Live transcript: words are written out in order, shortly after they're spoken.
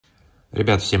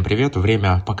Ребят, всем привет!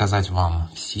 Время показать вам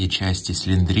все части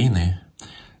Слендрины.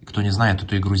 Кто не знает,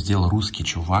 эту игру сделал русский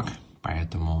чувак,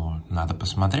 поэтому надо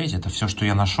посмотреть. Это все, что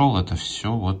я нашел, это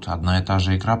все вот одна и та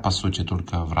же игра, по сути,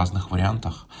 только в разных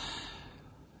вариантах.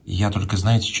 Я только,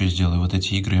 знаете, что сделаю? Вот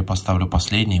эти игры я поставлю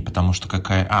последние, потому что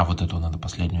какая... вот эту надо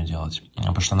последнюю делать.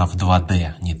 Потому что она в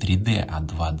 2D, не 3D, а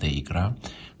 2D игра.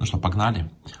 Ну что, погнали.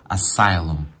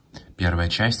 Asylum. Первая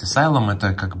часть. Asylum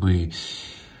это как бы...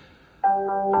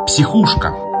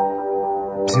 Психушка.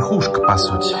 Психушка, по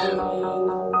сути.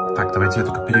 Так, давайте я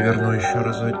только переверну еще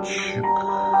разочек.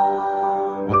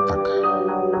 Вот так.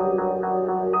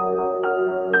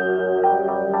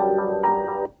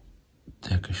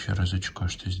 Так, еще разочек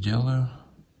кое-что сделаю.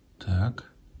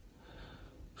 Так.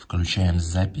 Включаем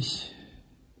запись.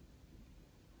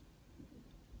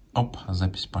 Оп,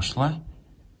 запись пошла.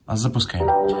 Запускаем.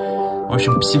 В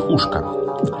общем, психушка.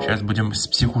 Сейчас будем с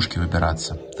психушки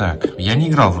выбираться. Так, я не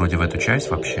играл вроде в эту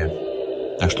часть вообще.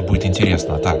 Так что будет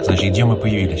интересно. Так, значит, где мы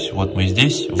появились? Вот мы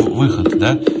здесь. Выход,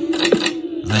 да?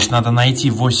 Значит, надо найти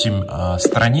 8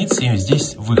 страниц, и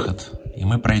здесь выход. И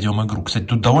мы пройдем игру. Кстати,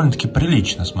 тут довольно-таки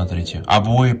прилично, смотрите.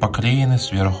 Обои поклеены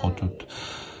сверху. Тут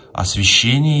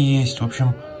освещение есть. В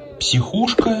общем,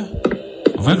 психушка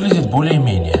выглядит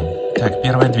более-менее. Так,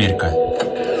 первая дверька.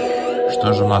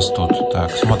 Что же у нас тут?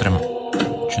 Так, смотрим.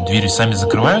 Что, двери сами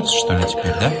закрываются, что ли,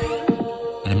 теперь, да?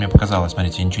 Или мне показалось?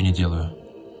 Смотрите, я ничего не делаю.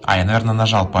 Я, наверное,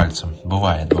 нажал пальцем.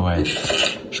 Бывает, бывает.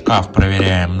 Шкаф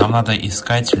проверяем. Нам надо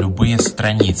искать любые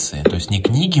страницы. То есть не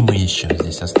книги мы ищем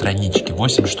здесь, а странички.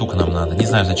 8 штук нам надо. Не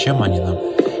знаю, зачем они нам.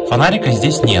 Фонарика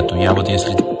здесь нету. Я вот,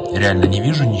 если реально не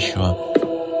вижу ничего,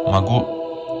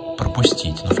 могу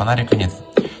пропустить. Но фонарика нет.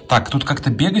 Так, тут как-то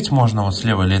бегать можно вот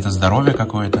слева, или это здоровье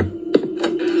какое-то?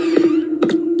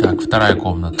 Так, вторая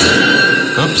комната.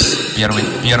 Упс,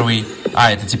 первый.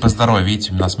 Это типа здоровье,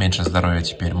 видите, у нас меньше здоровья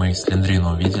теперь. Мы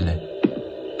Слендрину увидели.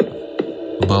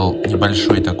 Был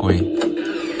небольшой такой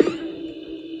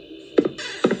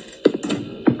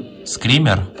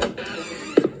скример.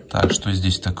 Так, что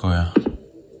здесь такое?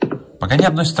 Пока ни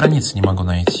одной страницы не могу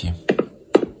найти.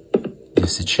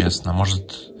 Если честно.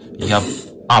 Может, я...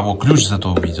 вот ключ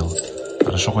зато увидел.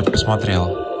 Хорошо, хоть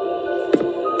посмотрел.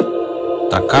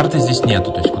 Так, карты здесь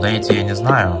нету, то есть куда идти я не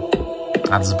знаю.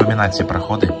 Надо запоминать все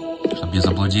проходы, чтобы не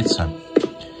заблудиться.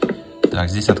 Так,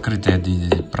 здесь открытое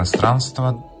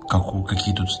пространство.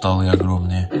 Какие тут столы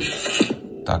огромные.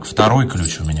 Так, второй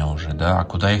ключ у меня уже, да. А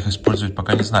куда их использовать,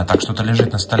 пока не знаю. Так, что-то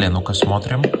лежит на столе, ну-ка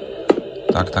смотрим.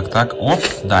 Так. Оп,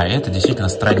 да, это действительно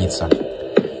страница.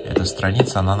 Эта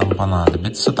страница, она нам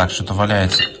понадобится. Так, что-то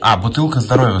валяется. Бутылка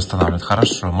здоровья восстанавливает,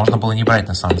 хорошо. Можно было не брать,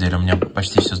 на самом деле, у меня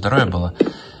почти все здоровье было.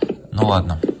 Ну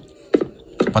ладно.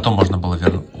 Потом можно было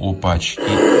вернуть. Опачки.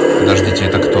 Подождите,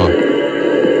 это кто?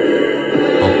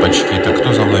 Опачки, это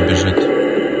кто за мной бежит?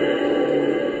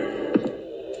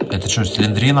 Это что,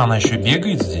 Слендрина, она еще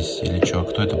бегает здесь? Или что?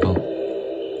 Кто это был?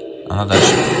 Она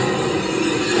дальше.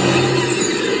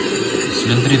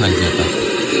 Слендрина где-то.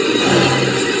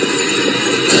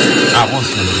 Вон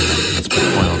Слендрина. Я теперь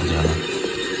понял, где она.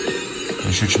 Я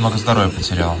еще очень много здоровья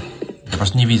потерял. Я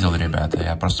просто не видел, ребята.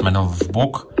 Я просто смотрел в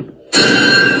бок.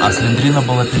 Слендрина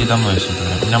была передо мной все это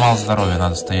время. У меня мало здоровья,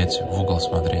 надо стоять в угол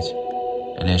смотреть.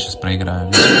 Или я сейчас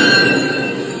проиграю.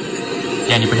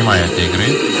 Я не понимаю этой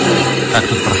игры. Как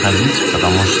тут проходить,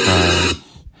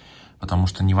 потому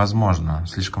что невозможно.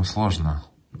 Слишком сложно.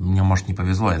 Мне, может, не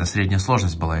повезло. Это средняя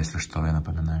сложность была, если что, я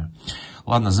напоминаю.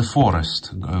 Ладно, The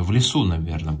Forrest. В лесу,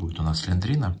 наверное, будет у нас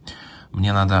Слендрина.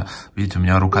 Мне надо... Видите, у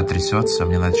меня рука трясется.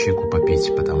 Мне надо чайку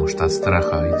попить, потому что от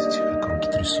страха, видите, как руки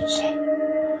трясутся.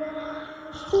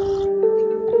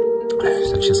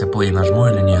 Так, сейчас я play нажму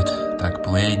или нет? Так,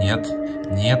 play, нет,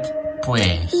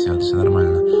 play, все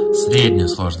нормально. Средняя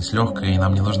сложность, легкая, и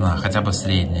нам не нужна, хотя бы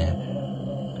средняя.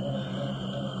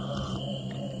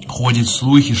 Ходят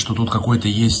слухи, что тут какой-то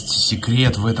есть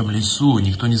секрет в этом лесу,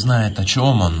 никто не знает, о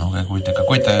чем он, но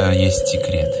какой-то есть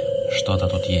секрет. Что-то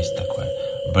тут есть такое.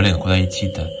 Блин, куда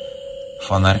идти-то?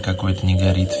 Фонарь какой-то не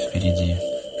горит впереди.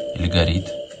 Или горит?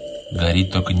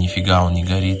 Горит, только нифига он не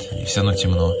горит, и все равно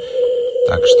темно.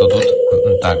 Так, что тут?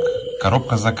 Так,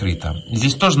 коробка закрыта.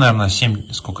 Здесь тоже, наверное,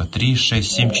 3,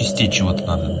 6, 7 частей чего-то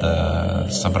надо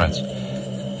собрать.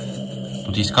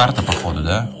 Тут есть карта, походу,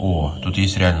 да? Тут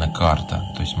есть реально карта.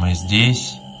 То есть мы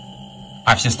здесь...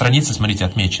 все страницы, смотрите,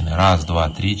 отмечены. 1, 2,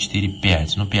 3, 4,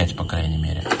 5. Ну, 5, по крайней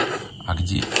мере.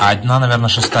 Где? Одна, наверное,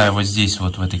 6-я вот здесь,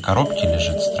 вот в этой коробке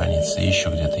лежит страница. И еще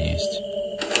где-то есть.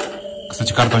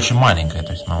 Кстати, карта очень маленькая.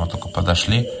 То есть мы вот только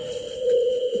подошли.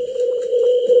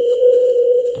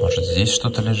 Может, здесь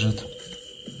что-то лежит?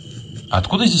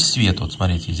 Откуда здесь свет? Вот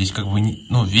смотрите, здесь как бы,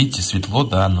 ну, видите, светло,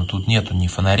 да, но тут нету ни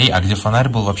фонарей. А где фонарь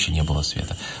был, вообще не было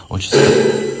света. Очень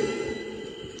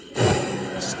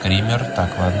скример.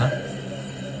 Так, ладно.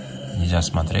 Нельзя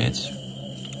смотреть.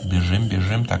 Бежим,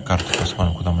 бежим. Так, карту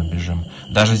посмотрим, куда мы бежим.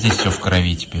 Даже здесь все в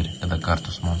крови теперь, когда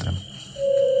карту смотрим.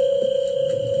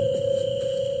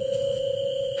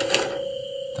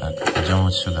 Так, идем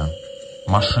вот сюда.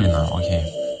 Машина, окей.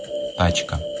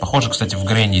 Тачка. Похоже, кстати, в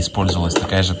Грэнни использовалась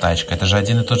такая же тачка. Это же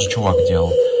один и тот же чувак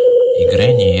делал. И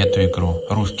Грэнни, и эту игру.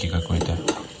 Русский какой-то.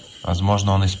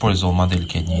 Возможно, он использовал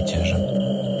модельки одни и те же.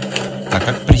 Так,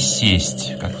 как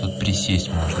присесть? Как тут присесть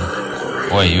можно?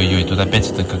 Ой-ой-ой, тут опять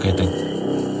это какая-то...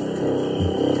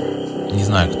 Не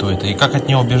знаю, кто это. И как от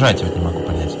него бежать, я вот не могу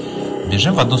понять.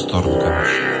 Бежим в одну сторону,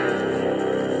 короче.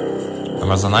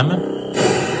 Она за нами?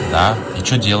 Да. И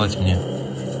что делать мне?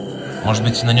 Может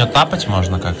быть, на нее тапать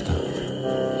можно как-то?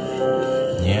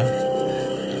 Не,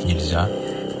 нельзя.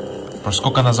 Просто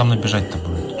сколько она за мной бежать-то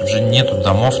будет? Тут же нету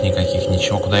домов никаких,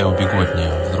 ничего, куда я убегу от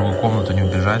нее. В другую комнату не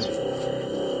убежать.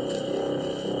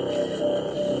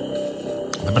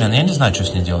 Да блин, я не знаю, что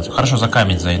с ней делать. Хорошо, за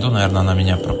камень зайду, наверное, она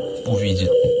меня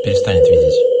увидит, перестанет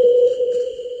видеть.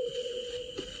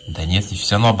 Да нет,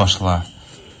 все равно обошла.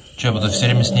 Че, я буду все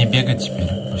время с ней бегать теперь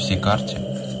по всей карте?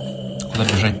 Куда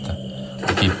бежать-то?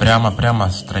 Окей, прямо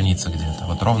страница где-то.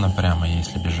 Вот ровно прямо,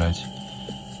 если бежать.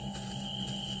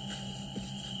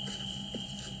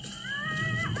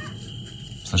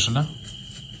 Слышали?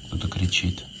 Кто-то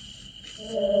кричит.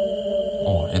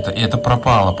 О, это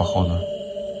пропало, походу.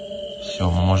 Все,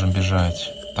 мы можем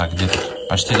бежать. Так, где тут?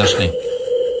 Почти дошли.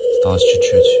 Осталось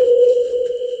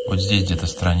чуть-чуть. Вот здесь где-то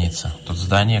страница. Тут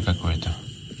здание какое-то.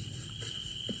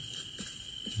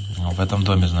 В этом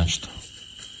доме, значит.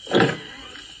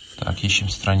 Так, ищем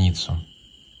страницу.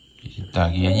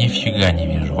 Так, я нифига не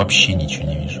вижу. Вообще ничего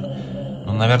не вижу.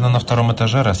 Ну, наверное, на втором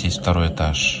этаже, раз есть второй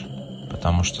этаж.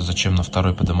 Потому что зачем на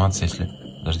второй подниматься, если...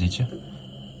 Подождите.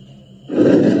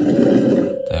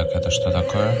 Так, это что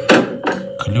такое?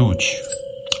 Ключ.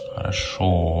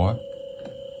 Хорошо.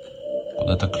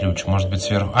 Куда-то ключ. Может быть,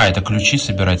 сверху... А, это ключи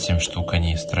собирать 7 штук, а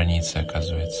не страницы,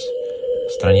 оказывается.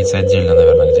 Страницы отдельно,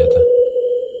 наверное, где-то.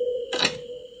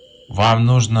 Вам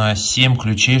нужно 7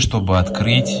 ключей, чтобы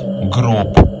открыть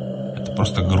гроб. Это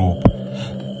просто гроб.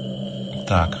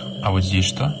 Так, а вот здесь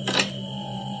что?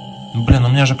 Ну, блин, у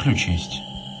меня же ключ есть.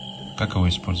 Как его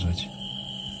использовать?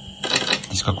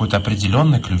 Здесь какой-то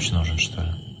определенный ключ нужен, что ли?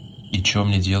 И что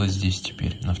мне делать здесь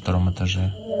теперь, на втором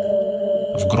этаже?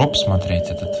 В гроб смотреть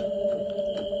этот?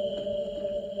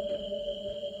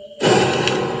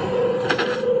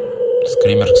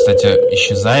 Скример, кстати,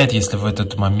 исчезает, если в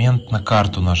этот момент на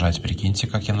карту нажать. Прикиньте,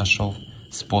 как я нашел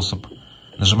способ.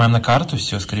 Нажимаем на карту,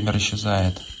 все, скример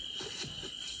исчезает.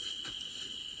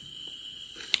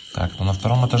 Так, ну на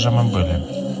втором этаже мы были.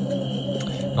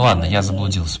 Ну ладно, я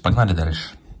заблудился. Погнали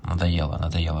дальше.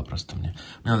 Надоело просто мне.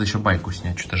 Мне надо еще байку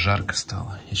снять, что-то жарко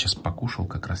стало. Я сейчас покушал,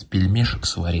 как раз пельмешек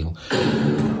сварил.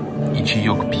 И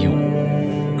чаек пью.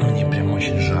 Мне прям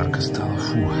очень жарко стало.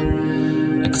 Фу.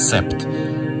 Эксепт.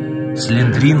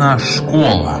 Слендрина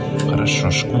школа.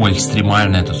 Хорошо, школа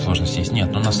экстремальная, тут сложность есть. Нет,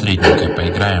 ну на средненькое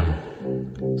поиграем.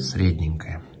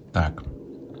 Средненькое. Так.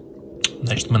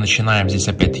 Значит, мы начинаем. Здесь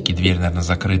опять-таки дверь, наверное,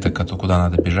 закрыта. Куда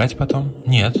надо бежать потом?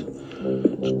 Нет.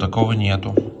 Тут такого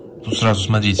нету. Тут сразу,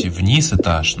 смотрите, вниз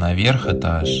этаж, наверх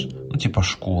этаж. Ну, типа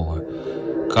школа.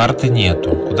 Карты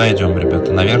нету. Куда идем,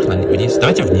 ребята? Наверх, вниз?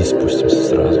 Давайте вниз спустимся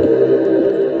сразу.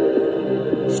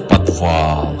 В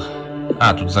подвал.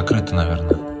 А, тут закрыто,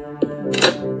 наверное.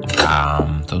 Да,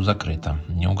 тут закрыто.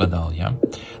 Не угадал я.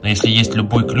 Но если есть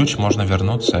любой ключ, можно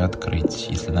вернуться и открыть,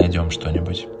 если найдем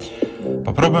что-нибудь.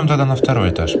 Попробуем тогда на второй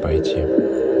этаж пойти.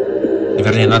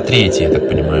 Вернее, на третий, я так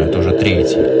понимаю. Это уже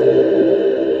третий.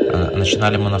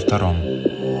 Начинали мы на втором.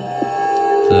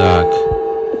 Так.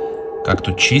 Как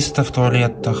тут чисто в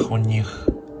туалетах у них.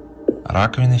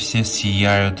 Раковины все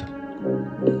сияют.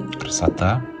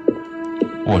 Красота.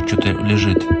 О, что-то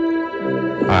лежит.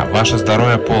 А, ваше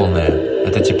здоровье полное.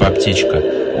 Это типа аптечка.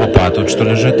 Опа, а тут что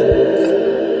лежит?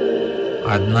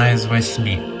 1 из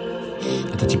 8.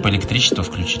 Это типа электричество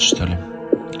включить, что ли?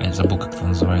 Я забыл, как это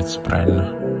называется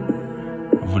правильно.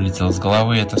 Вылетело с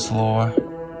головы это слово.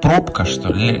 Пробка,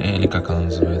 что ли? Или как она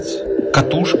называется?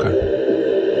 Катушка.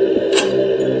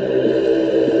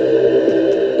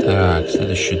 Так,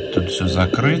 следующее. Тут все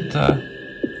закрыто.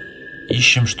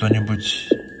 Ищем что-нибудь,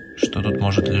 что тут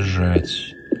может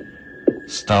лежать.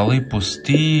 Столы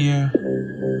пустые.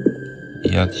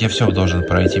 Я все должен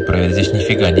пройти, проверить. Здесь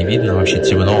нифига не видно, вообще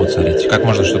темно, вот смотрите. Как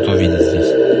можно что-то увидеть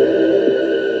здесь?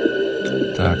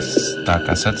 Так,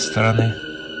 а с этой стороны?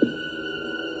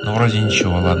 Ну, вроде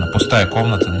ничего, ладно. Пустая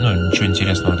комната, ну, ничего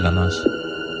интересного для нас.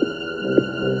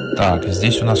 Так,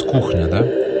 здесь у нас кухня, да?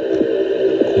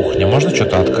 Кухня. Можно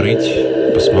что-то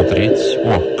открыть, посмотреть?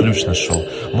 О, ключ нашел.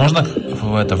 Можно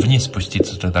вниз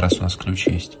спуститься тогда, раз у нас ключ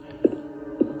есть.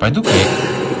 Пойду-ка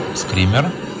я. Скример.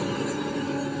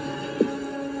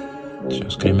 Все,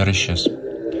 скример исчез.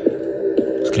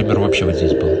 Скример вообще вот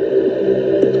здесь был.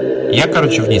 Я,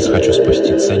 короче, вниз хочу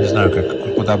спуститься. Я не знаю,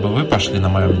 куда бы вы пошли на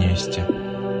моем месте.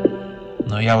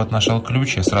 Но я вот нашел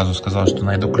ключ. Я сразу сказал, что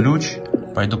найду ключ.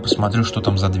 Пойду посмотрю, что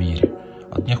там за двери.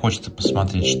 Вот мне хочется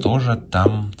посмотреть, что же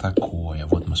там такое.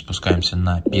 Вот мы спускаемся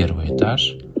на первый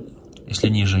этаж. Если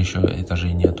ниже еще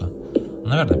этажей нету.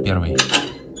 Наверное, первый.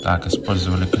 Так,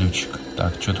 использовали ключик.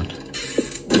 Так, что тут?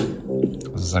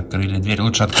 Закрыли дверь.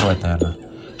 Лучше открывать, наверное.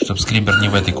 Чтобы скример не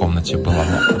в этой комнате был, а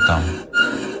вот там.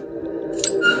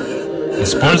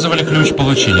 Использовали ключ,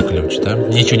 получили ключ, да?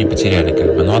 Ничего не потеряли,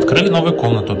 как бы. Но открыли новую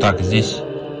комнату. Так, здесь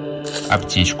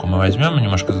аптечку мы возьмем.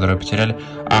 Немножко здоровья потеряли.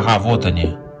 Ага, вот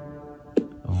они.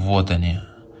 Вот они.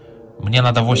 Мне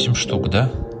надо 8 штук, да?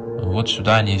 Вот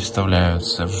сюда они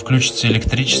вставляются. Включится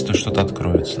электричество, что-то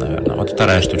откроется, наверное. Вот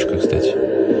вторая штучка, кстати.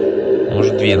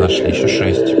 Может, 2 нашли, еще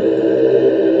 6.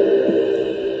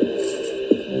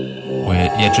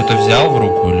 Ой, я что-то взял в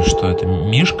руку или что это?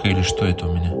 Мишка или что это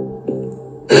у меня?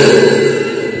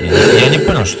 Я не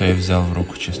понял, что я взял в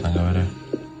руку, честно говоря.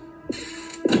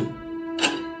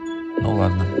 Ну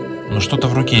ладно. Ну что-то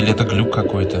в руке, или это глюк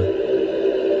какой-то?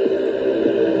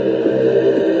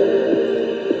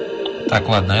 Так,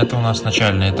 ладно, это у нас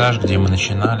начальный этаж, где мы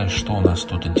начинали. Что у нас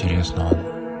тут интересного?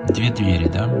 2 двери,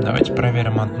 да? Давайте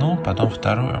проверим одну, потом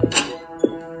вторую.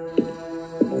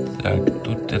 Так,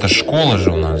 тут... Это школа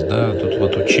же у нас, да? Тут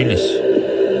вот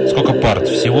учились. Сколько парт?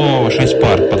 Всего 6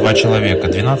 парт, по 2 человека.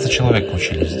 12 человек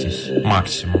учились здесь.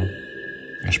 Максимум.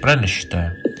 Я же правильно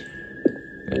считаю?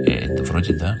 Да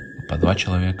вроде да. По 2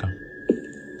 человека.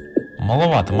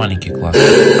 Маловато, маленький класс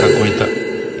какой-то.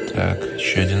 Так,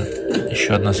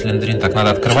 еще одна Слендрина. Так,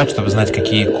 надо открывать, чтобы знать,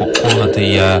 какие комнаты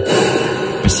я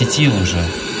посетил уже.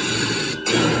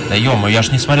 Да ё-моё, я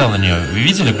ж не смотрел на нее. Вы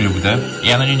видели глюк, да?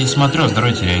 Я на нее не смотрю,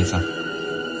 здоровье теряется.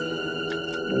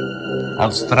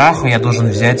 От страха я должен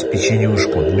взять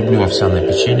печенюшку. Люблю овсяное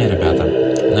печенье, ребята.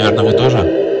 Наверное, вы тоже?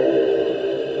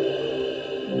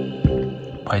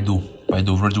 Пойду,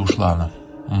 вроде ушла она.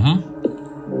 Угу.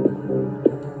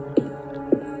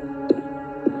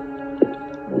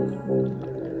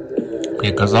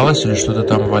 Мне казалось, или что-то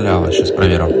там валялось. Сейчас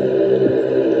проверю.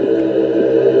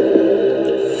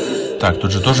 Так,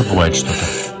 тут же тоже бывает что-то.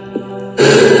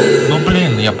 Ну,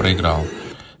 блин, я проиграл.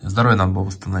 Здоровье надо было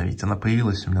восстановить. Она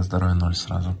появилась, у меня здоровье 0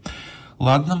 сразу.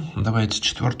 Ладно, давайте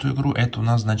 4-ю игру. Это у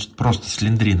нас, значит, просто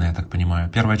Слендрина, я так понимаю.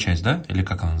 Первая часть, да? Или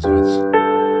как она называется?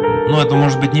 Ну, это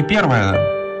может быть не первая.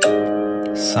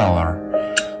 Cellar.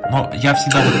 Но я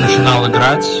всегда вот начинал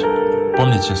играть.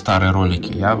 Помните старые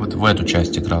ролики? Я вот в эту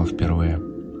часть играл впервые.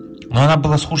 Но она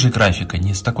была с хуже графикой,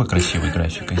 не с такой красивой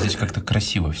графикой. Здесь как-то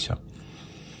красиво все.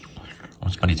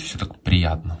 Вот смотрите, все так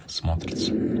приятно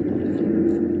смотрится.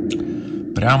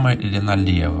 Прямо или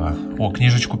налево? О,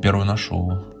 книжечку первую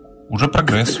нашел. Уже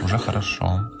прогресс, уже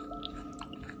хорошо.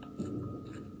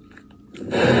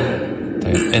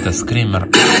 Это скример.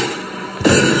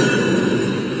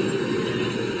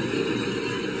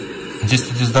 Здесь,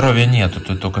 кстати, здоровья нету,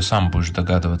 ты только сам будешь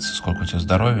догадываться, сколько у тебя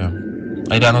здоровья.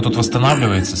 Или оно тут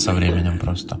восстанавливается со временем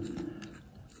просто.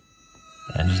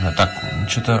 Я не знаю. Так,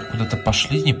 что-то куда-то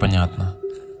пошли непонятно.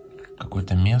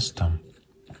 Какое-то место.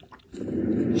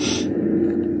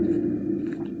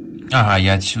 Ага,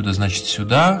 я отсюда, значит,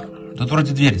 сюда. Тут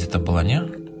вроде дверь где-то была, не?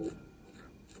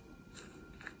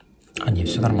 А, не,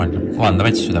 все нормально. Ладно,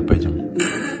 давайте сюда пойдем.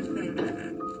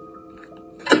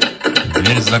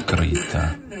 Дверь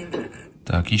закрыта.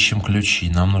 Так, ищем ключи.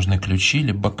 Нам нужны ключи,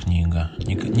 либо книга.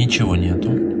 Ничего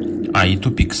нету. А, и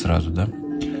тупик сразу, да?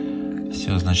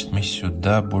 Все, значит, мы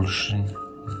сюда больше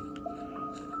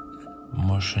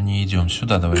не идем.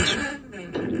 Сюда давайте.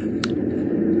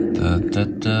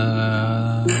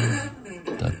 Та-та-та.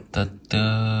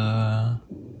 Та-та-та.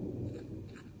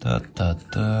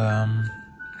 Та-та-та.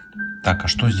 Так, а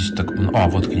что здесь так много? А,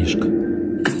 вот книжка.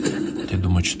 Я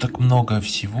думаю, что так много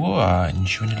всего, а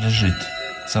ничего не лежит.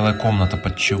 Целая комната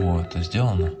под чего-то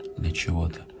сделана. Для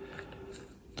чего-то.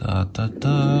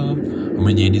 Та-та-та.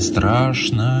 Мне не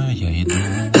страшно, я иду.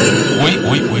 Ой.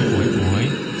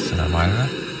 Все нормально.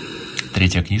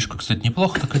 3-я книжка. Кстати,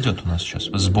 неплохо так идет у нас сейчас.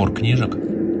 Сбор книжек.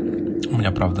 У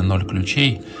меня, правда, 0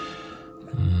 ключей.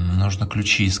 Нужно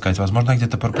ключи искать. Возможно, я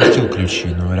где-то пропустил ключи.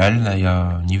 Но реально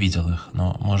я не видел их.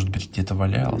 Но, может быть, где-то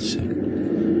валялся.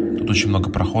 Тут очень много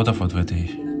проходов вот в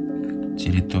этой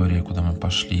территория, куда мы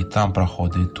пошли. И там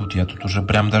проходы, и тут. Я тут уже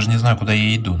прям даже не знаю, куда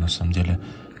я иду, на самом деле.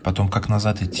 Потом как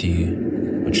назад идти.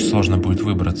 Очень сложно будет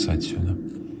выбраться отсюда.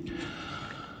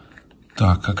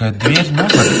 Так, какая дверь? Ну,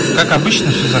 как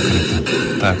обычно, все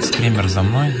закрыто. Так, скример за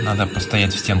мной. Надо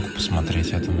постоять в стенку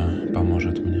посмотреть. Это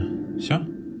поможет мне. Все?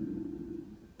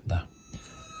 Да.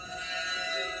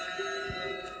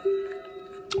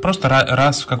 Просто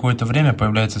раз в какое-то время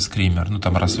появляется скример. Ну,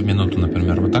 там раз в минуту,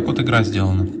 например. Вот так вот игра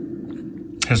сделана.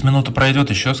 Через минуту пройдет,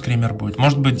 еще скример будет.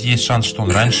 Может быть, есть шанс, что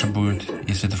он раньше будет,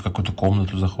 если ты в какую-то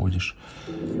комнату заходишь.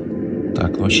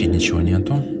 Так, вообще ничего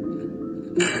нету.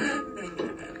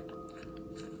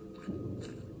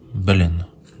 Блин,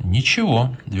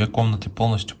 ничего. 2 комнаты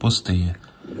полностью пустые.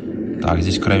 Так,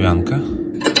 здесь кровянка.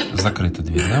 Закрыта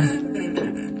дверь, да?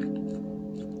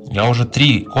 Я уже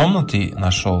 3 комнаты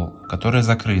нашел, которые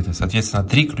закрыты. Соответственно,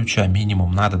 3 ключа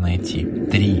минимум надо найти.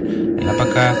 3.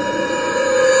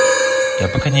 Я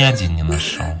пока ни один не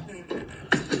нашел.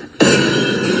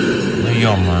 Ну,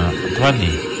 ё-моё, отвали.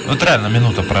 Вот реально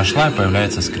минута прошла, и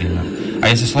появляется скример. А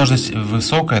если сложность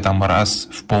высокая, там раз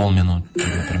в полминуты,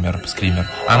 например, скример.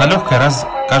 А на легкой раз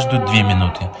каждую 2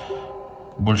 минуты.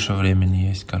 Больше времени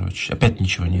есть, короче. Опять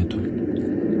ничего нету.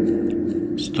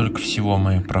 Столько всего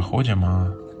мы проходим,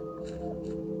 а...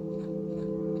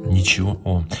 Ничего.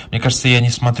 О, мне кажется, я не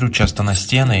смотрю часто на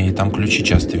стены, и там ключи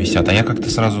часто висят. А я как-то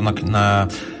сразу на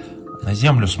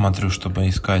землю смотрю, чтобы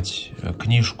искать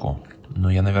книжку. Но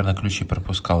я, наверное, ключи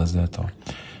пропускал из-за этого.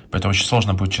 Поэтому очень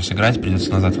сложно будет сейчас играть,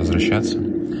 придется назад возвращаться.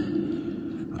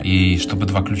 И чтобы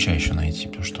 2 ключа еще найти,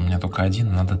 потому что у меня только 1,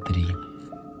 надо 3.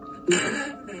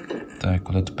 Так,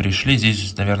 куда-то пришли.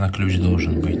 Здесь, наверное, ключ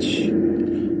должен быть.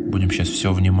 Будем сейчас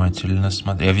все внимательно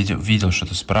смотреть. Я видел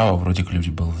что-то справа, вроде ключ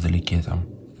был вдалеке там.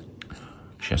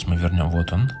 Сейчас мы вернем.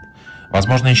 Вот он.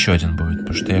 Возможно, еще один будет,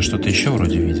 потому что я что-то еще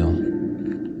вроде видел.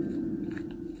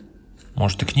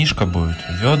 Может, и книжка будет.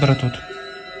 Ведра тут.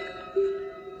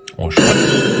 О, что?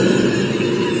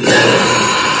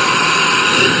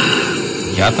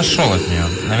 Я отошел от нее.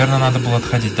 Наверное, надо было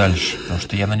отходить дальше, потому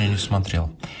что я на нее не смотрел.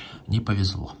 Не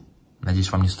повезло.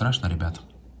 Надеюсь, вам не страшно, ребят?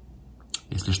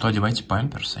 Если что, одевайте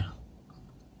памперсы.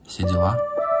 Все дела.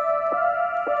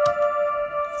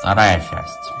 Вторая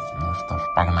часть. Ну что ж,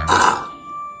 погнали.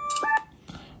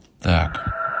 Так.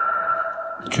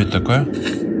 Что это такое?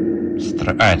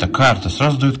 А, это карта.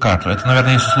 Сразу дают карту. Это,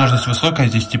 наверное, если сложность высокая,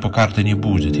 здесь типа карты не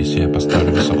будет, если я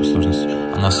поставлю высокую сложность.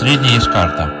 А на средней есть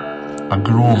карта.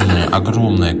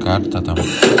 Огромная карта. Там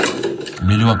 1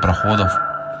 миллион проходов.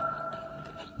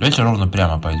 Давайте ровно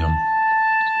прямо пойдем.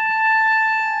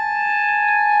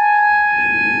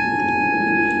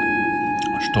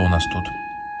 Что у нас тут?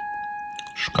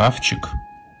 Шкафчик,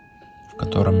 в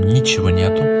котором ничего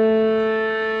нету.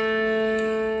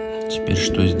 Теперь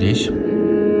что здесь?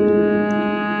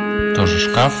 Тоже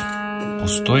шкаф,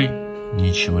 пустой,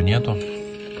 ничего нету.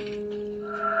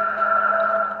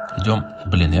 Идем.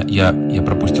 Блин, я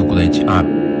пропустил, куда идти. А,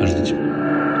 подождите.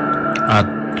 А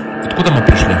откуда мы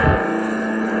пришли?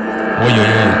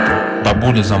 Ой-ой-ой,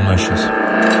 бабуля за мной сейчас.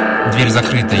 Дверь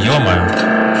закрыта, ё-моё.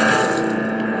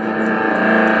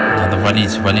 Надо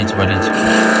валить.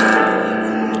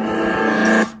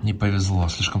 Не повезло,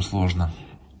 слишком сложно.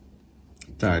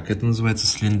 Так, это называется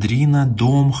Slendrina,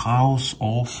 дом, house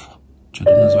of... Что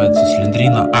тут называется?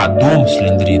 Slendrina. А, дом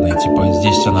Slendrina. Типа,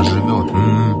 здесь она живет.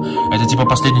 Это типа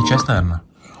последняя часть, наверное.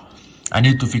 I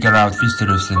need to figure out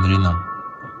history of Slendrina.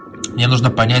 Мне нужно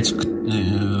понять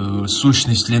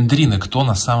сущность Слендрины, кто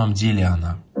на самом деле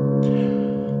она.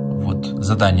 Вот,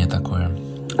 задание такое.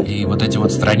 И вот эти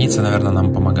вот страницы, наверное,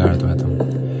 нам помогают в этом.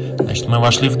 Значит, мы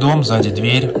вошли в дом, сзади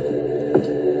дверь.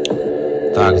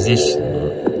 Так, здесь...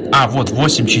 А, вот,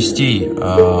 8 частей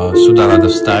сюда надо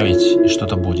вставить, и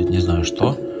что-то будет, не знаю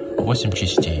что. 8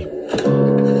 частей.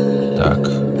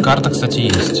 Так, карта, кстати,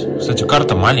 есть. Кстати,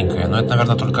 карта маленькая, но это,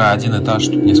 наверное, только 1 этаж,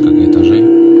 тут несколько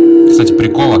этажей. Кстати,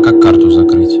 прикол, а как карту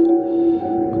закрыть?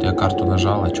 Вот я карту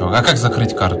нажал, а что? А как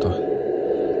закрыть карту?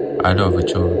 Алло, вы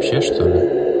что, вообще, что ли?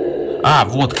 А,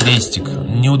 вот крестик.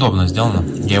 Неудобно сделано,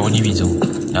 я его не видел.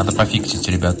 Надо пофиксить,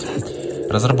 ребят.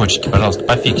 Разработчики, пожалуйста,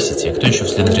 пофиксите. Кто еще в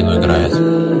Слендрину играет?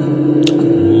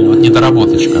 Вот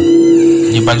недоработочка.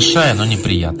 Небольшая, но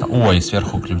неприятно. Ой,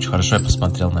 сверху ключ. Хорошо, я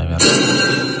посмотрел наверх.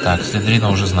 Так, Слендрина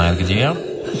уже знает, где я.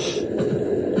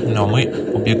 Но мы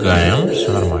убегаем.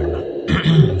 Все нормально.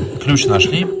 Ключ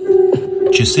нашли.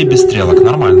 Часы без стрелок.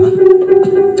 Нормально.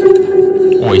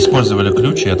 Ой, использовали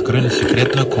ключ и открыли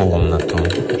секретную комнату.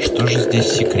 Что же здесь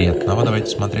секретного? Давайте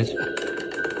смотреть.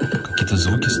 Какие-то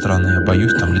звуки странные, я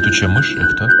боюсь, там летучая мышь или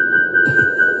кто?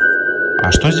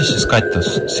 А что здесь искать-то?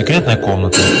 Секретная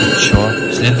комната. Чё?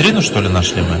 Слендрину, что ли,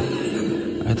 нашли мы?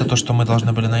 Это то, что мы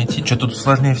должны были найти. Что тут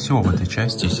сложнее всего в этой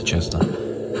части, если честно.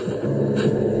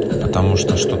 Потому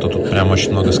что что-то тут прям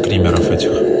очень много скримеров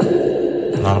этих.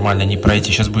 Нормально не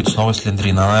пройти. Сейчас будет снова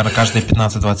Слендрина. Она, наверное, каждые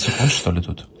 15-20 секунд, что ли,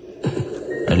 тут?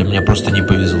 Или мне просто не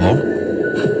повезло?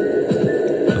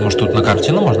 Может, тут на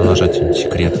картину можно нажать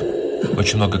секрет?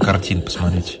 Очень много картин,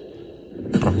 посмотрите.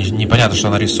 Правда, непонятно, что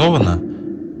она рисована.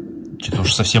 Что-то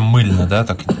уж совсем мыльно, да?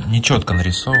 Так нечетко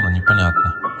нарисовано,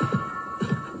 непонятно.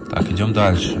 Так, идем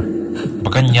дальше.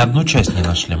 Пока ни одну часть не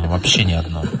нашли, мы вообще ни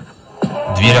одну.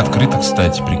 Дверь открыта,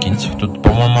 кстати, прикиньте. Тут,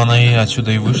 по-моему, она и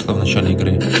отсюда и вышла в начале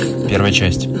игры. Первая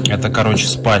часть. Это, короче,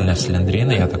 спальня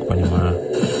Слендрины, я так понимаю.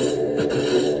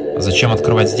 Зачем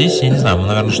открывать здесь, я не знаю. Мы,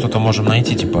 наверное, что-то можем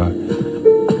найти, типа...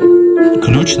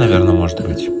 Ключ, наверное, может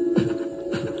быть.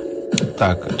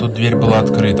 Так, тут дверь была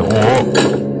открыта. О!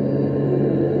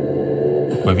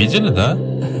 Вы видели, да?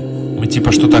 Мы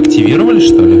типа что-то активировали,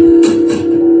 что ли?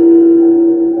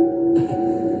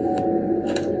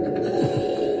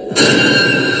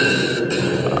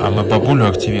 А мы бабулю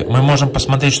активировали. Мы можем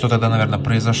посмотреть, что тогда, наверное,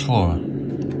 произошло.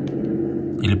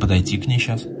 Или подойти к ней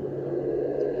сейчас.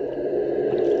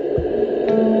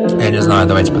 Я не знаю,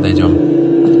 давайте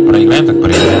подойдем. Проиграем, так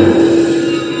проиграем.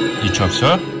 И что,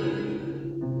 все?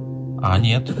 А,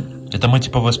 нет. Это мы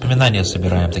типа воспоминания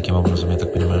собираем таким образом, я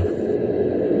так понимаю.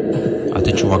 А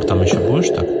ты, чувак, там еще будешь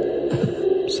так?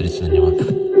 Смотрите на него.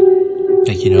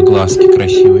 Какие у него глазки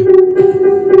красивые.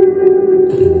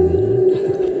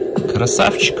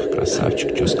 Красавчик,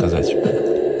 красавчик, что сказать.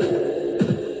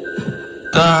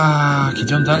 Так,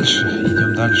 идем дальше,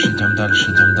 идем дальше, идем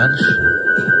дальше, идем дальше.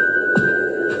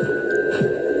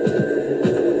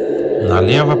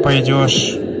 Налево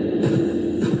пойдешь.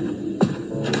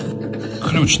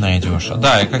 Ключ найдешь.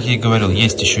 Да, и как я и говорил,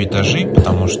 есть еще этажи,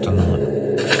 потому что, ну,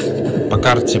 по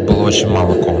карте было очень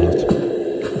мало комнат.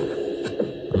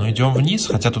 Ну, идем вниз,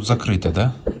 хотя тут закрыто,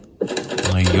 да?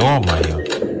 Ну, ё-моё.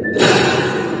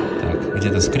 Так,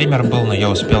 где-то скример был, но я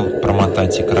успел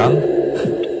промотать экран.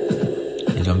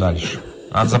 Идем дальше.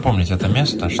 Надо запомнить это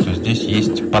место, что здесь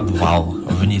есть подвал.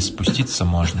 Вниз спуститься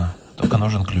можно, только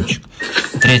нужен ключик.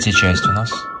 Третья часть у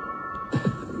нас.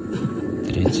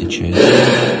 Третья часть.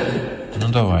 Ну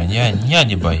давай, я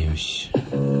не боюсь.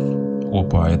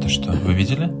 Опа, это что? Вы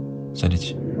видели?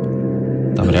 Смотрите.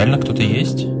 Там реально кто-то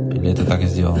есть? Или это так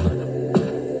сделано?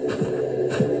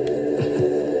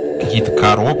 Какие-то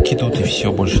коробки тут и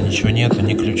все, больше ничего нету,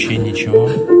 ни ключей, ничего.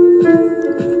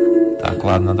 Так,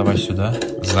 ладно, давай сюда.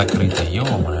 Закрыто,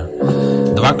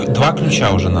 ё-моё. Два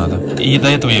ключа уже надо. И до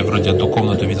этого я вроде одну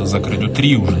комнату видел закрытую.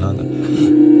 3 уже надо.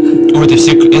 О,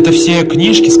 это все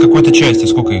книжки с какой-то части.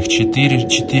 Сколько их?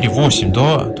 4, 8,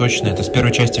 да? Точно, это с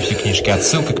первой части все книжки.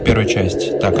 Отсылка к первой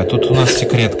части. Так, а тут у нас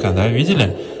секретка, да?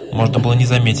 Видели? Можно было не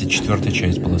заметить, 4-я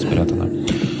часть была спрятана.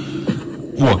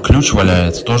 О, ключ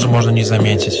валяется. Тоже можно не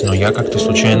заметить. Но я как-то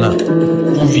случайно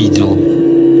увидел.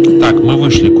 Так, мы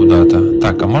вышли куда-то.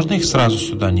 Так, а можно их сразу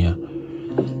сюда? Не.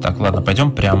 Так, ладно,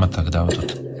 пойдем прямо тогда. Вот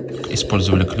тут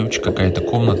использовали ключ. Какая-то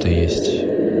комната есть.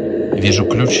 Вижу,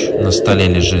 ключ на столе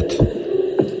лежит.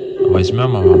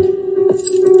 Возьмем его.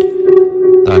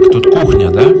 Так, тут кухня,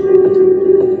 да?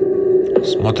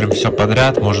 Смотрим все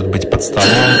подряд. Может быть, под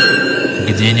столом.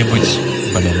 Где-нибудь.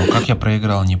 Блин, ну как я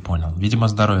проиграл, не понял. Видимо,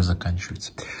 здоровье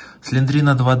заканчивается.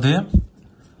 Слендрина 2D.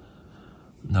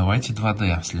 Давайте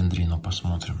 2D Слендрину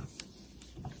посмотрим.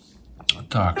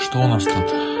 Так, что у нас тут?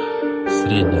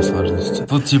 Средняя сложность.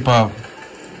 Тут типа...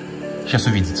 Сейчас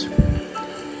увидите.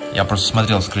 Я просто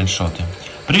смотрел скриншоты.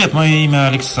 Привет, мое имя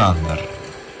Александр.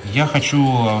 Я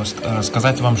хочу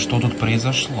рассказать вам, что тут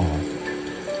произошло.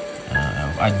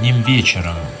 Одним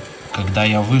вечером, когда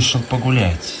я вышел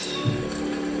погулять,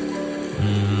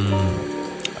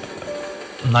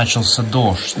 начался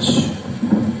дождь.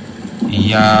 И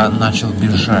я начал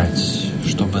бежать,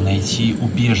 чтобы найти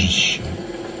убежище.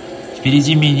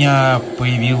 Впереди меня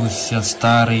появился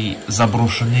старый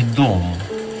заброшенный дом,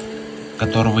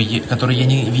 который я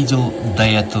не видел до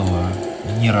этого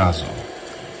ни разу.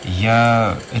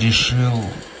 Я решил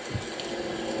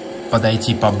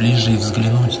подойти поближе и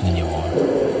взглянуть на него.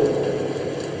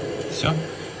 Все,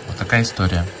 вот такая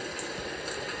история.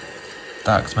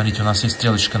 Так, смотрите, у нас есть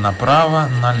стрелочка направо,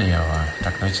 налево.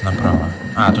 Так, давайте направо.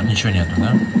 А, тут ничего нету,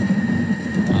 да?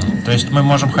 То есть мы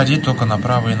можем ходить только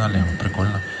направо и налево.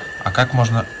 Прикольно. А как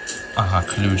можно... Ага,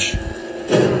 ключ.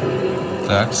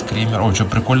 Так, скример. О, что,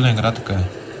 прикольная игра такая.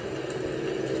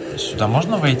 Сюда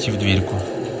можно войти в дверьку?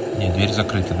 Нет, дверь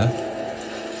закрыта, да?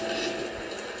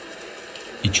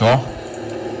 И чё?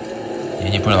 Я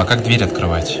не понял, а как дверь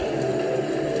открывать?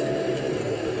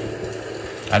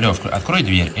 Алло, открой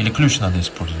дверь. Или ключ надо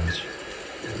использовать?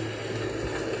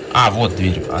 А, вот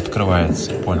дверь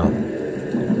открывается, понял.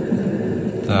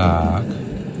 Так.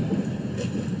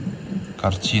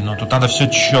 Картину. Тут надо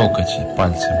все щелкать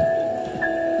пальцем.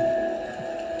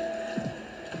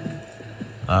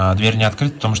 А, дверь не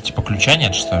открыта, потому что типа ключа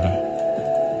нет, что ли?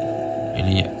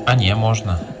 Или... А, не,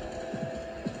 можно.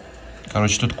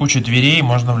 Короче, тут куча дверей,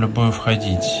 можно в любую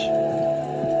входить.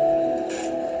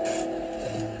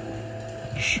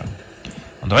 Хорошо.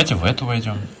 Ну, давайте в эту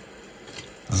войдем.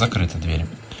 Закрыта дверь.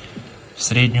 В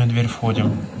среднюю дверь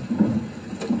входим.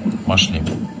 Пошли.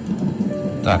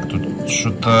 Так, тут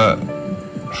что-то...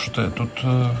 Что-то тут...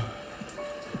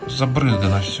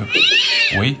 забрызгано все.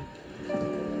 Ой.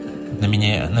 На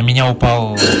меня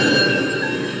упал...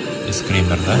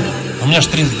 Искример, да? У меня ж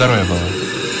 3 здоровья было.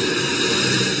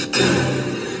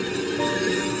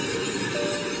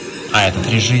 А, это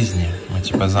 3 жизни. Мы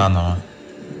типа заново.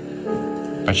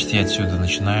 Почти отсюда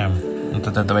начинаем. Ну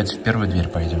тогда давайте в первую дверь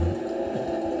пойдем.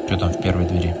 Что там в первой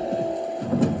двери?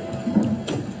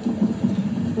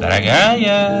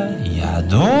 Дорогая, я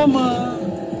дома.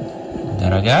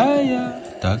 Дорогая.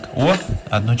 Так, о,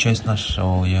 одну часть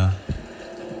нашел я.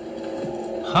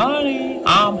 Honey,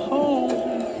 I'm home.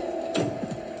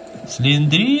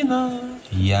 Слендрина,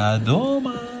 я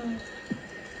дома.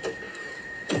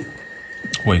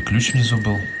 Ой, ключ внизу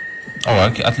был. О,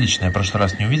 отлично, я в прошлый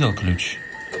раз не увидел ключ.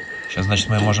 Сейчас, значит,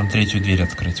 мы можем 3-ю дверь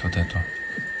открыть, вот эту.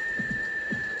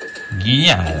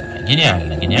 Гениально,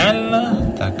 гениально,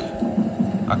 гениально. Так,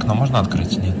 окно можно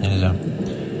открыть? Нет, нельзя.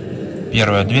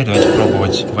 Первая дверь, давайте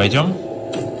пробовать. Войдем?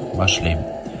 Вошли.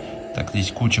 Так,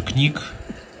 здесь куча книг.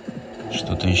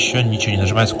 Что-то еще, ничего не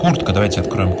нажимается. Куртка, давайте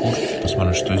откроем куртку.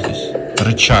 Посмотрим, что здесь.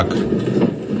 Рычаг.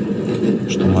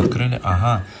 Что мы открыли?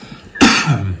 Ага.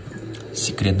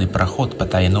 Секретный проход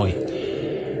потайной.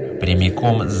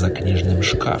 Прямиком за книжным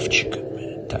шкафчиком.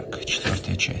 Так,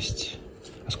 4-я часть.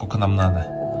 А сколько нам надо?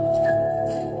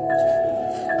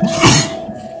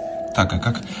 Так,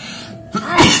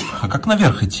 а как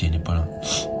наверх идти, не понял?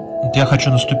 Вот я хочу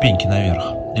на ступеньки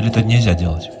наверх. Или это нельзя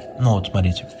делать? Ну вот,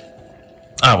 смотрите.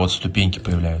 А, вот ступеньки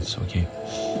появляются, окей.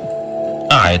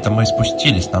 А, это мы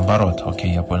спустились, наоборот.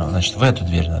 Окей, я понял. Значит, в эту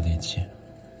дверь надо идти.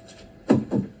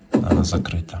 Она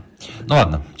закрыта. Ну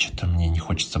ладно, что-то мне не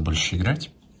хочется больше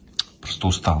играть. Просто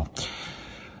устал.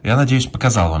 Я надеюсь,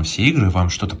 показал вам все игры. Вам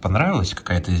что-то понравилось,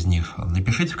 какая-то из них?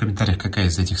 Напишите в комментариях, какая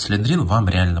из этих Слендрин вам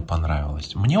реально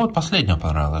понравилась. Мне вот последняя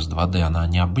понравилась, 2D. Она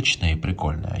необычная и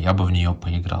прикольная. Я бы в нее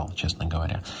поиграл, честно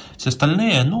говоря. Все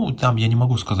остальные, ну, там я не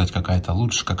могу сказать, какая-то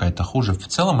лучше, какая-то хуже. В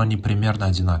целом они примерно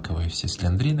одинаковые, все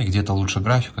Слендрины. Где-то лучше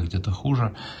графика, где-то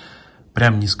хуже.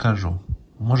 Прям не скажу.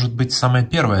 Может быть, самая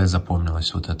первая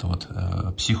запомнилась, вот эта вот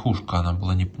психушка. Она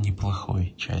была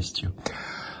неплохой частью.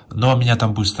 Но меня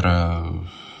там быстро...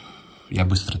 Я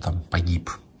быстро там погиб.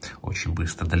 Очень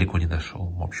быстро, далеко не дошел.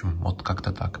 В общем, вот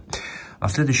как-то так. На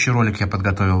следующий ролик я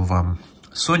подготовил вам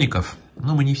Соников.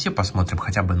 Ну, мы не все посмотрим,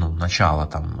 хотя бы, ну, начало,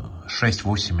 там,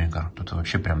 6-8 игр. Тут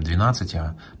вообще прям 12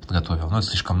 я подготовил. Но это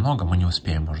слишком много, мы не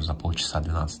успеем уже за полчаса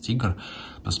 12 игр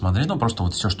посмотреть. Ну, просто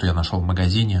вот все, что я нашел в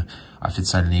магазине,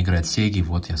 официальные игры от Сеги,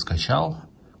 вот я скачал,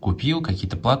 купил.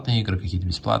 Какие-то платные игры, какие-то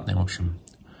бесплатные. В общем,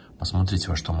 посмотрите,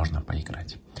 во что можно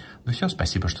поиграть. Ну все,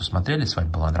 спасибо, что смотрели. С вами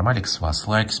был Андромалик. С вас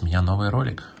лайк, с меня новый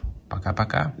ролик.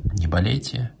 Пока-пока. Не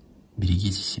болейте.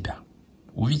 Берегите себя.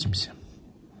 Увидимся.